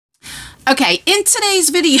Okay, in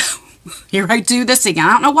today's video, here I do this again.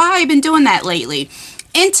 I don't know why I've been doing that lately.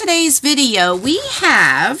 In today's video, we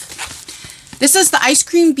have, this is the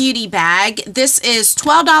Eyescream Beauty Bag. This is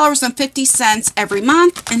 $12.50 every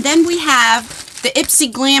month. And then we have the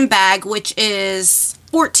Ipsy Glam Bag, which is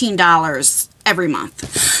 $14 every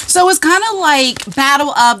month. So it's kind of like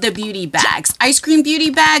battle of the beauty bags. Eyescream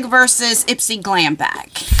Beauty Bag versus Ipsy Glam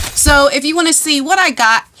Bag. So if you want to see what I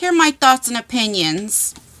got, here are my thoughts and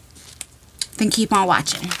opinions. Then keep on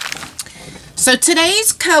watching. So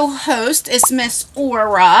today's co-host is Miss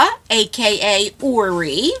Aura, aka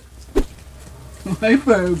Ori. Hi,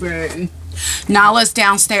 baby. Nala's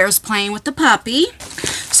downstairs playing with the puppy.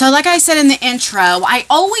 So like I said in the intro, I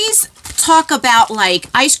always talk about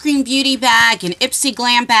like Eyescream Beauty Bag and Ipsy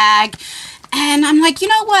Glam Bag. And I'm like, you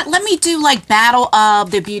know what? Let me do like battle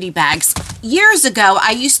of the beauty bags. Years ago,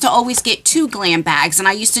 I used to always get 2 glam bags, and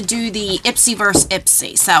I used to do the Ipsy versus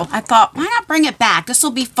Ipsy. So I thought, why not bring it back? This will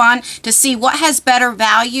be fun to see what has better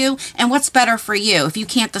value and what's better for you if you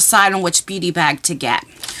can't decide on which beauty bag to get.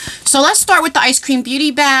 So let's start with the Eyescream Beauty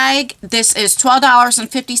Bag. This is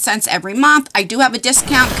 $12.50 every month. I do have a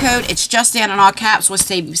discount code. It's just in all caps. Will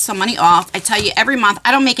save you some money off. I tell you every month,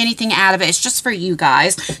 I don't make anything out of it. It's just for you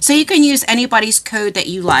guys. So you can use anybody's code that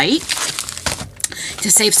you like to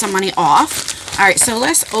save some money off. All right, so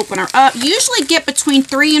let's open her up. You usually get between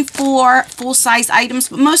 3 and 4 full-size items,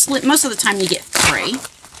 but most of the time you get 3.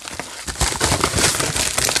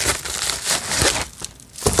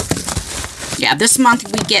 Yeah, this month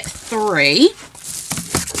we get 3.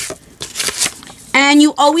 And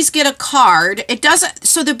you always get a card. It doesn't,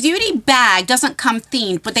 so the beauty bag doesn't come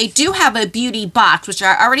themed, but they do have a beauty box, which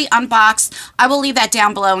I already unboxed. I will leave that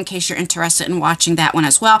down below in case you're interested in watching that one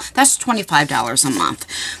as well. That's $25 a month.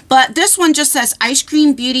 But this one just says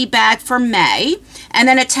Eyescream Beauty Bag for May. And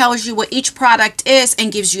then it tells you what each product is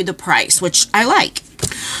and gives you the price, which I like.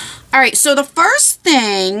 All right, so the first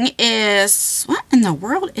thing is, what in the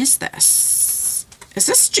world is this? Is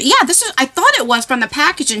this, yeah, this is, I thought it was from the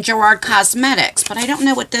package in Gerard Cosmetics, but I don't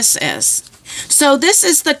know what this is. So this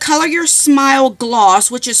is the Color Your Smile Gloss,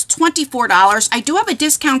 which is $24. I do have a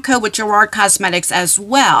discount code with Gerard Cosmetics as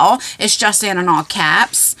well. It's just in all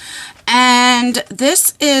caps. And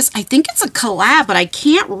this is, I think it's a collab, but I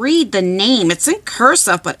can't read the name. It's in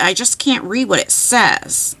cursive, but I just can't read what it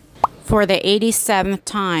says. For the 87th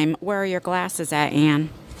time, where are your glasses at,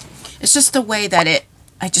 Anne? It's just the way that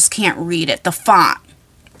I just can't read it, the font.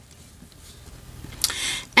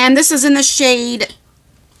 And this is in the shade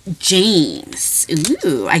James.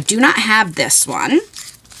 Ooh, I do not have this one.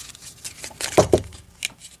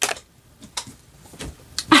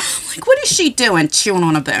 Like, what is she doing? Chewing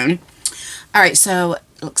on a bone. All right, so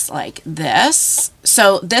it looks like this.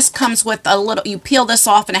 So this comes with a little, you peel this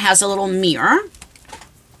off and it has a little mirror.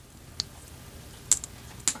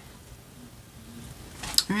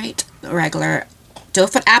 All right, the regular doe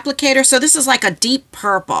foot applicator. So this is like a deep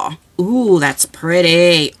purple. Ooh, that's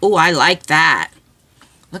pretty. Ooh, I like that.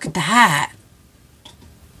 Look at that.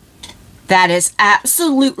 That is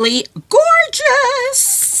absolutely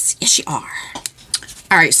gorgeous. Yes, you are.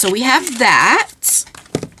 All right, so we have that.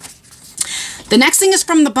 The next thing is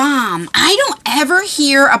from The Balm. I don't ever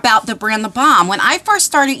hear about the brand The Balm. When I first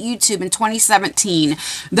started YouTube in 2017,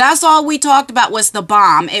 that's all we talked about was The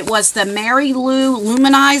Balm. It was the Mary Lou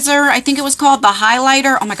Luminizer, I think it was called, the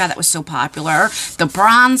highlighter. Oh my God, that was so popular. The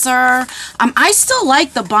bronzer. I still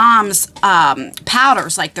like The Balm's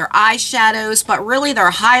powders, like their eyeshadows, but really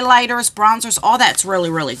their highlighters, bronzers, all that's really,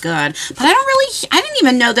 really good. But I didn't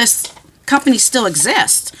even know this company still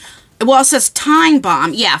exists. Well, it says Time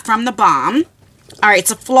Balm. Yeah, from The Balm. All right,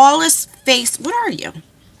 it's a flawless face. What are you?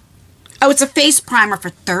 Oh, it's a face primer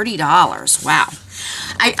for $30. Wow.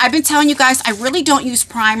 I've been telling you guys, I really don't use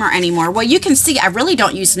primer anymore. Well, you can see I really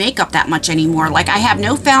don't use makeup that much anymore. Like, I have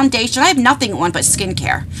no foundation. I have nothing on but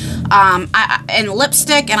skincare. And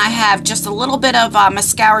lipstick, and I have just a little bit of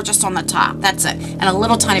mascara just on the top. That's it. And a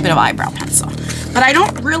little tiny bit of eyebrow pencil. But I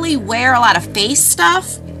don't really wear a lot of face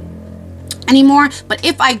stuff anymore, but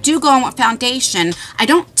if I do go on with foundation, I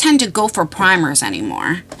don't tend to go for primers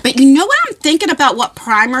anymore. But you know what I'm thinking about what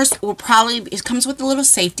primers will probably, it comes with a little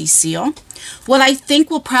safety seal. What I think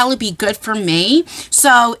will probably be good for me.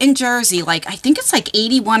 So in Jersey, like I think it's like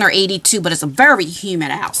 81 or 82, but it's a very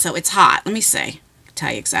humid out, so it's hot. Let me see. I'll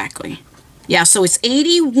tell you exactly. Yeah, so it's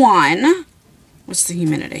 81. What's the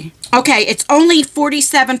humidity? Okay, it's only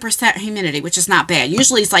 47% humidity, which is not bad.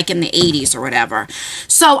 Usually it's like in the 80s or whatever.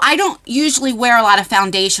 So I don't usually wear a lot of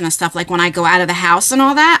foundation and stuff like when I go out of the house and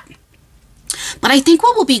all that. But I think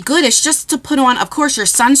what will be good is just to put on, of course, your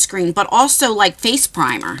sunscreen, but also like face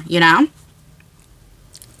primer, you know?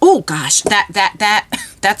 oh gosh,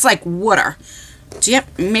 that's like water. Do you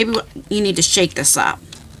maybe you need to shake this up.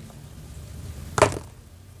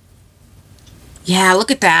 Yeah,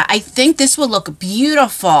 look at that. I think this would look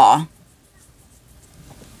beautiful.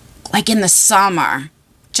 Like in the summer.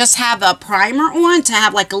 Just have a primer on to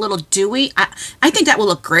have like a little dewy. I think that will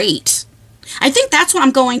look great. I think that's what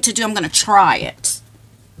I'm going to do. I'm going to try it.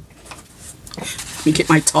 Let me get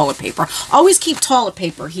my toilet paper. Always keep toilet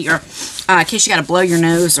paper here in case you got to blow your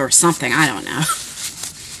nose or something. I don't know.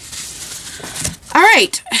 All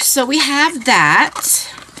right. So we have that.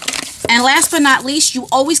 And last but not least, you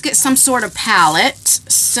always get some sort of palette.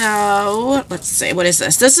 So let's see. What is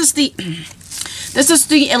this? This is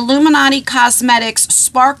the Illuminati Cosmetics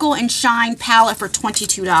Sparkle and Shine palette for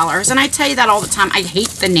 $22. And I tell you that all the time. I hate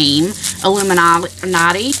the name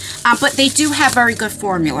Illuminati. But they do have very good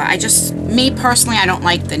formula. Me personally, I don't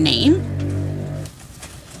like the name.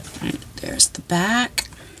 Right, there's the back.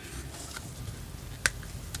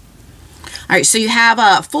 All right, so you have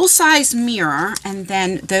a full-size mirror. And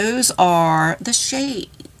then those are the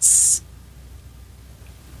shades.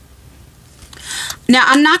 Now,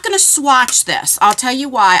 I'm not going to swatch this. I'll tell you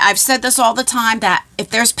why. I've said this all the time that if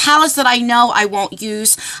there's palettes that I know I won't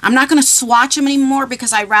use, I'm not going to swatch them anymore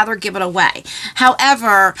because I'd rather give it away.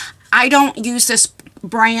 However, I don't use this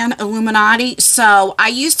brand, Illuminati, so I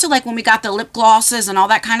used to, like when we got the lip glosses and all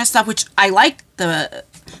that kind of stuff, which I like the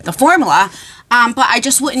formula, but I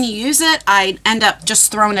just wouldn't use it. I'd end up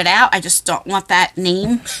just throwing it out. I just don't want that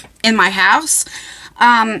name in my house.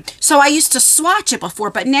 So I used to swatch it before,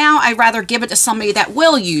 but now I'd rather give it to somebody that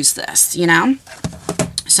will use this, you know?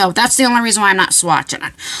 So that's the only reason why I'm not swatching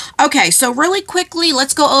it. Okay, so really quickly,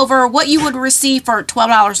 let's go over what you would receive for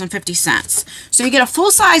 $12.50. So you get a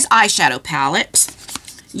full-size eyeshadow palette.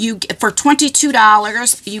 For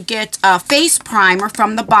 $22, you get a face primer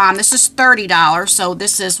from the Balm. This is $30, so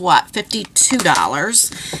this is what,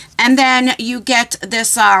 $52. And then you get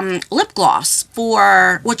this lip gloss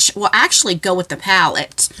which will actually go with the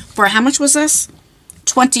palette. For how much was this?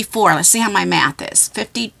 $24. Let's see how my math is.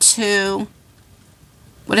 52.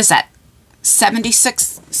 What is that?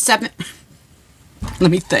 76.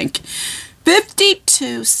 Let me think.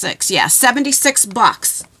 52.6. Yeah, 76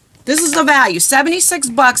 bucks. This is the value,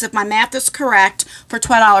 76 bucks if my math is correct, for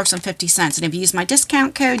 $12.50. And if you use my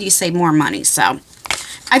discount code, you save more money. So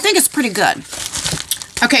I think it's pretty good.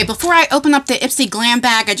 Okay, before I open up the Ipsy Glam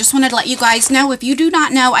Bag, I just wanted to let you guys know, if you do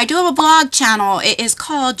not know, I do have a blog channel. It is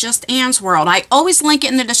called Just Anne's World. I always link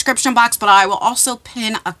it in the description box, but I will also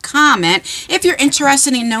pin a comment. If you're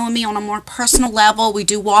interested in knowing me on a more personal level, we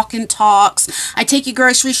do walk-in talks. I take you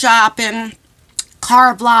grocery shopping,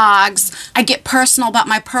 car vlogs. I get personal about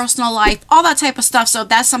my personal life, all that type of stuff. So if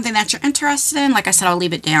that's something that you're interested in, like I said, I'll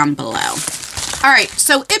leave it down below. All right,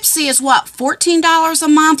 so Ipsy is what, $14 a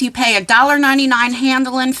month? You pay a $1.99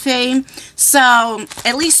 handling fee. So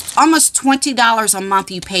at least almost $20 a month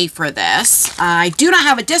you pay for this. I do not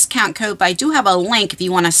have a discount code, but I do have a link if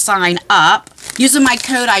you want to sign up. Using my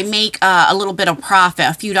code, I make a little bit of profit,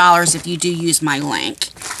 a few dollars if you do use my link.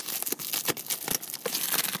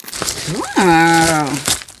 Oh,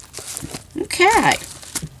 okay.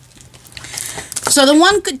 So the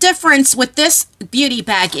one good difference with this beauty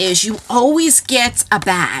bag is you always get a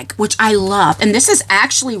bag, which I love. And this is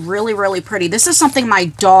actually really, really pretty. This is something my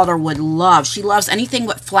daughter would love. She loves anything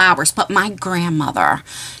with flowers, but my grandmother,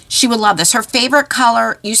 she would love this. Her favorite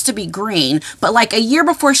color used to be green, but like a year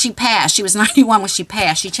before she passed, she was 91 when she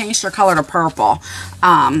passed, she changed her color to purple.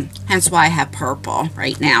 Hence why I have purple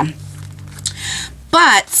right now.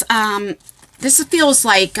 But this feels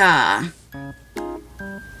like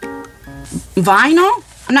vinyl.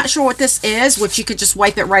 I'm not sure what this is, which you could just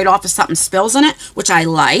wipe it right off if something spills in it, which I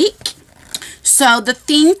like. So the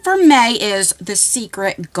theme for May is The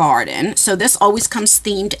Secret Garden. So this always comes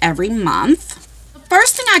themed every month. The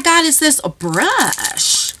first thing I got is this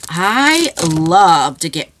brush. I love to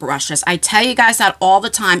get brushes. I tell you guys that all the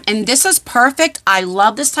time. And this is perfect. I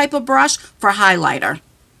love this type of brush for highlighter.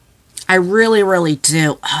 I really, really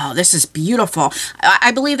do. Oh, this is beautiful.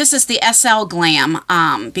 I believe this is the SL Glam,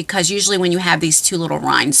 because usually when you have these two little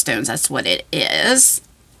rhinestones, that's what it is.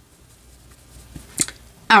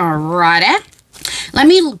 Alrighty. Let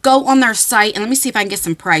me go on their site and let me see if I can get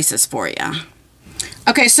some prices for you.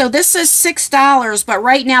 Okay, so this is $6, but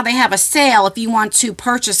right now they have a sale if you want to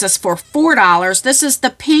purchase this for $4. This is the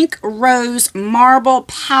Pink Rose Marble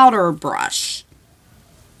Powder Brush.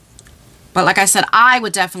 But like I said, I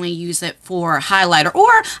would definitely use it for highlighter,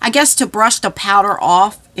 or I guess to brush the powder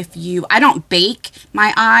off if you, I don't bake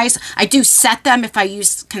my eyes. I do set them if I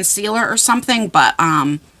use concealer or something, but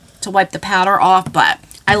to wipe the powder off, but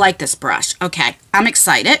I like this brush. Okay, I'm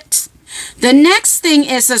excited. The next thing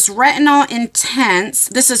is this Retinol Intense.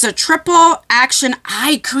 This is a triple action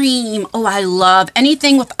eye cream. Oh, I love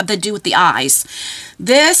anything with to do with the eyes.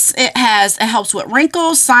 This, it helps with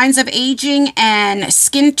wrinkles, signs of aging, and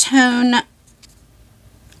skin tone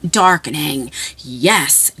darkening.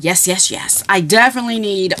 Yes, yes, yes, yes. I definitely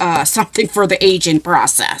need something for the aging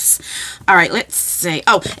process. All right, let's see.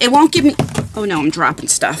 Oh, it won't give me... Oh, no, I'm dropping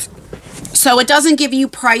stuff. So it doesn't give you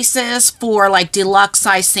prices for like deluxe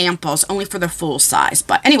size samples, only for the full size.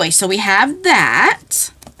 But anyway, so we have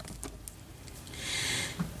that.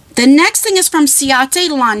 The next thing is from Ciate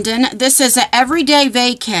London. This is an Everyday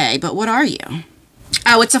Vacay, but what are you?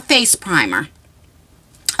 Oh, it's a face primer.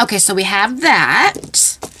 Okay, so we have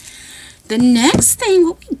that. The next thing,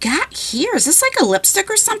 what we got here, is this like a lipstick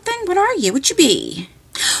or something? What are you? What you be?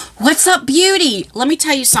 What's Up Beauty? Let me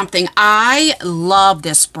tell you something. I love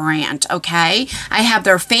this brand, okay? I have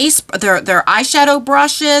their their eyeshadow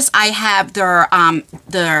brushes. I have their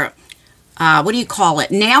what do you call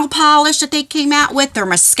it? Nail polish that they came out with. Their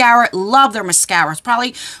mascara. Love their mascara. It's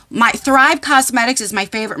probably my Thrive Cosmetics is my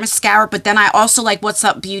favorite mascara, but then I also like What's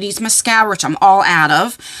Up Beauty's mascara, which I'm all out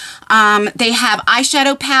of. They have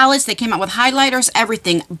eyeshadow palettes. They came out with highlighters,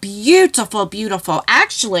 everything. Beautiful, beautiful.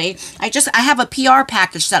 Actually, I have a PR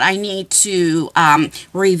package that I need to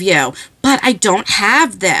review, but I don't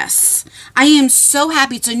have this. I am so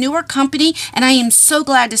happy. It's a newer company, and I am so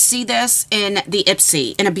glad to see this in the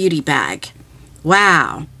Ipsy, in a beauty bag.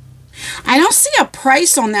 Wow. I don't see a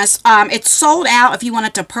price on this. It's sold out if you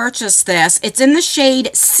wanted to purchase this. It's in the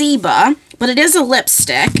shade Seba, but it is a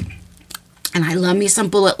lipstick. And I love me some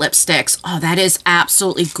bullet lipsticks. Oh, that is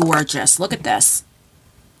absolutely gorgeous. Look at this.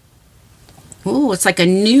 Ooh, it's like a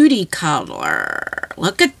nudie color.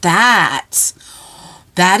 Look at that.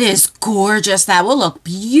 That is gorgeous. That will look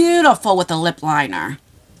beautiful with a lip liner.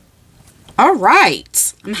 All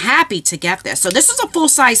right. I'm happy to get this. So this is a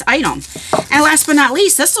full-size item. And last but not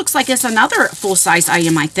least, this looks like it's another full-size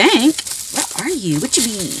item, I think. What are you? What you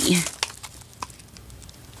be?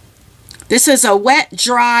 This is a wet,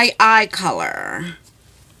 dry eye color.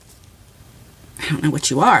 I don't know what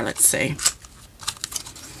you are. Let's see.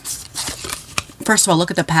 First of all, look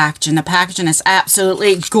at the packaging. The packaging is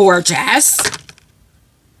absolutely gorgeous.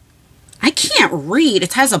 I can't read.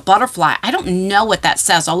 It has a butterfly. I don't know what that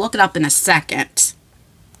says. I'll look it up in a second.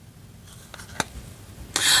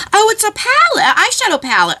 Oh, it's a palette, eyeshadow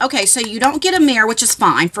palette. Okay, so you don't get a mirror, which is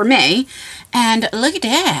fine for me. And look at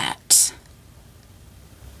that.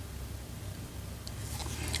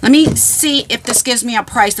 Let me see if this gives me a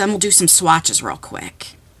price, then we'll do some swatches real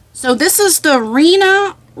quick. So this is the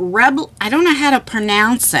Rena Rebel, I don't know how to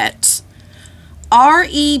pronounce it.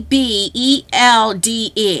 R-E-B-E-L-D-E.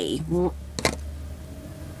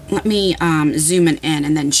 Let me zoom it in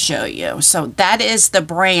and then show you. So that is the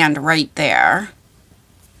brand right there.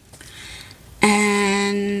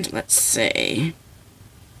 And let's see.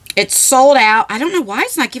 It's sold out. I don't know why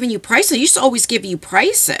it's not giving you prices. It used to always give you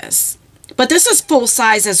prices. But this is full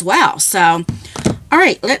size as well. So, all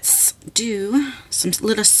right, let's do some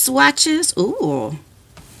little swatches. Ooh.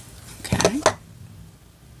 Okay.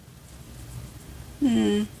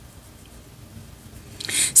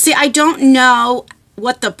 See, I don't know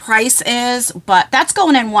what the price is, but that's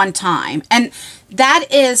going in one time. And that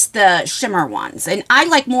is the shimmer ones. And I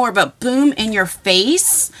like more of a boom in your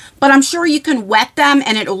face, but I'm sure you can wet them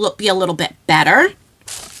and it'll be a little bit better.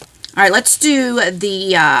 All right, let's do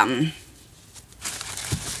the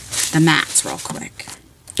mattes real quick.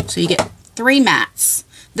 So you get 3 mattes.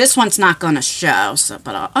 This one's not going to show, so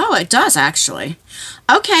but oh, it does actually.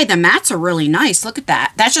 Okay, the mattes are really nice. Look at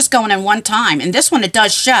that. That's just going in one time. And this one, it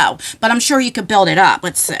does show, but I'm sure you could build it up.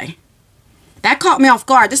 Let's see. That caught me off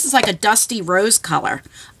guard. This is like a dusty rose color.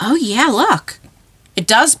 Oh yeah, look. It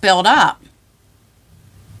does build up.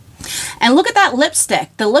 And look at that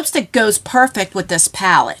lipstick. The lipstick goes perfect with this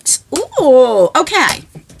palette. Ooh, okay.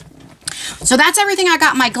 So that's everything I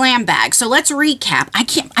got in my glam bag. So let's recap. I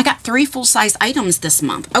got 3 full-size items this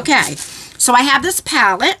month. Okay, so I have this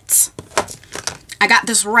palette. I got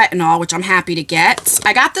this retinol, which I'm happy to get.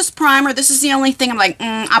 I got this primer. This is the only thing I'm like,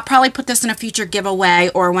 I'll probably put this in a future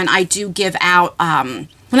giveaway, or when I do give out,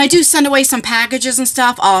 when I do send away some packages and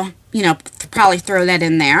stuff, I'll, you know, probably throw that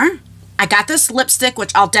in there. I got this lipstick,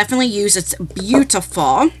 which I'll definitely use. It's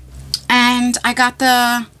beautiful. And I got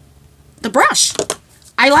the brush.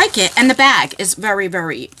 I like it, and the bag is very,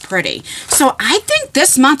 very pretty. So I think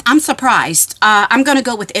this month, I'm surprised. I'm going to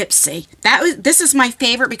go with Ipsy. This is my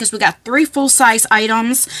favorite because we got 3 full-size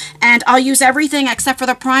items, and I'll use everything except for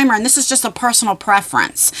the primer, and this is just a personal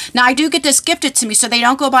preference. Now, I do get this gifted to me, so they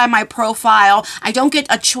don't go by my profile. I don't get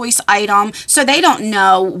a choice item, so they don't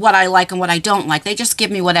know what I like and what I don't like. They just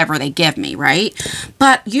give me whatever they give me, right?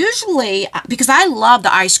 But usually, because I love the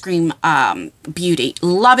Eyescream Beauty,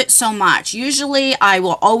 love it so much. Usually, I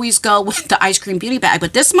will always go with the Eyescream Beauty bag,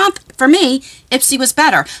 but this month, for me, Ipsy was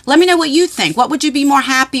better. Let me know what you think. What would you be more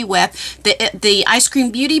happy with, the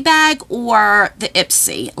Eyescream Beauty bag or the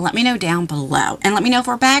Ipsy? Let me know down below, and let me know if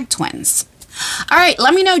we're bag twins. All right,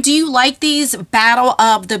 let me know, do you like these Battle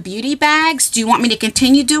of the Beauty bags? Do you want me to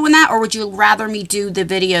continue doing that, or would you rather me do the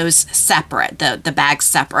videos separate, the bags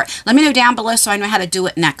separate? Let me know down below so I know how to do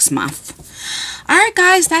it next month. All right,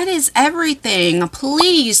 guys, that is everything.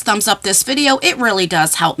 Please thumbs up this video. It really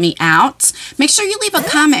does help me out. Make sure you leave a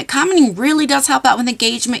comment. Commenting really does help out with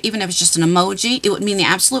engagement, even if it's just an emoji. It would mean the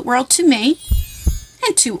absolute world to me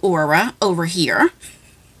and to Aura over here.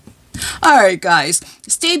 All right, guys,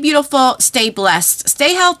 stay beautiful, stay blessed,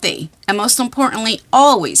 stay healthy, and most importantly,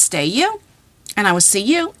 always stay you, and I will see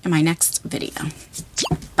you in my next video.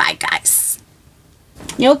 Bye, guys.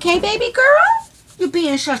 You okay, baby girl? You're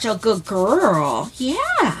being such a good girl.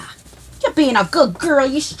 Yeah, you're being a good girl.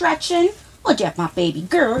 You stretching? Oh, that's my baby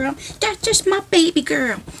girl. That's just my baby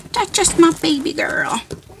girl. That's just my baby girl.